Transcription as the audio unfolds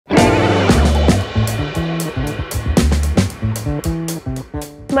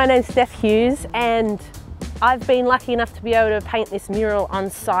my name's Steph Hughes and I've been lucky enough to be able to paint this mural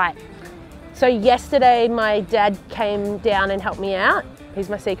on site. So yesterday my dad came down and helped me out. He's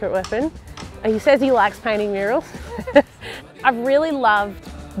my secret weapon. He says he likes painting murals. I've really loved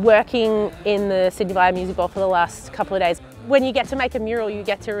working in the Sidney Myer Music Bowl for the last couple of days. When you get to make a mural, you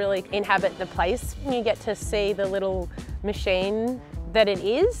get to really inhabit the place. You get to see the little machine that it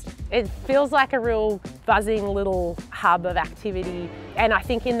is. It feels like a real buzzing little hub of activity. And I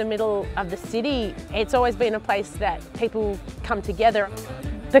think in the middle of the city, it's always been a place that people come together.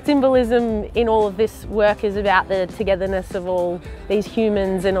 The symbolism in all of this work is about the togetherness of all these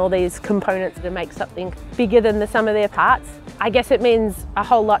humans and all these components that make something bigger than the sum of their parts. I guess it means a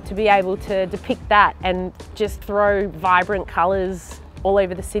whole lot to be able to depict that and just throw vibrant colours all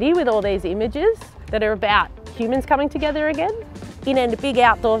over the city with all these images that are about humans coming together again in a big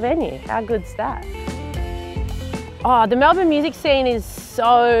outdoor venue. How good's that? Oh, the Melbourne music scene is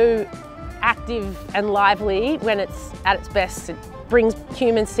so active and lively when it's at its best. It brings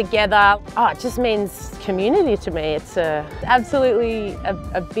humans together. Oh, it just means community to me. It's absolutely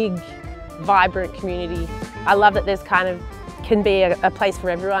a big, vibrant community. I love that there's can be a place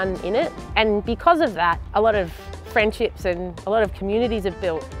for everyone in it. And because of that, a lot of friendships and a lot of communities are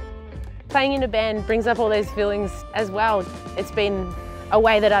built. Playing in a band brings up all those feelings as well. It's been a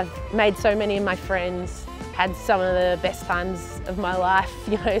way that I've made so many of my friends, had some of the best times of my life,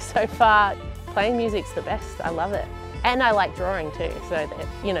 so far. Playing music's the best, I love it. And I like drawing too, so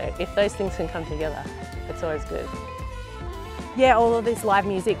that, if those things can come together, it's always good. Yeah, all of this live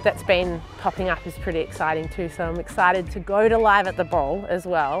music that's been popping up is pretty exciting too, so I'm excited to go to Live at the Bowl as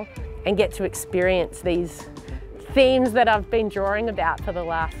well and get to experience these themes that I've been drawing about for the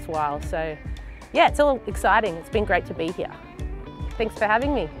last while. So yeah, it's all exciting. It's been great to be here. Thanks for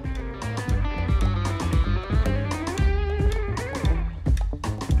having me.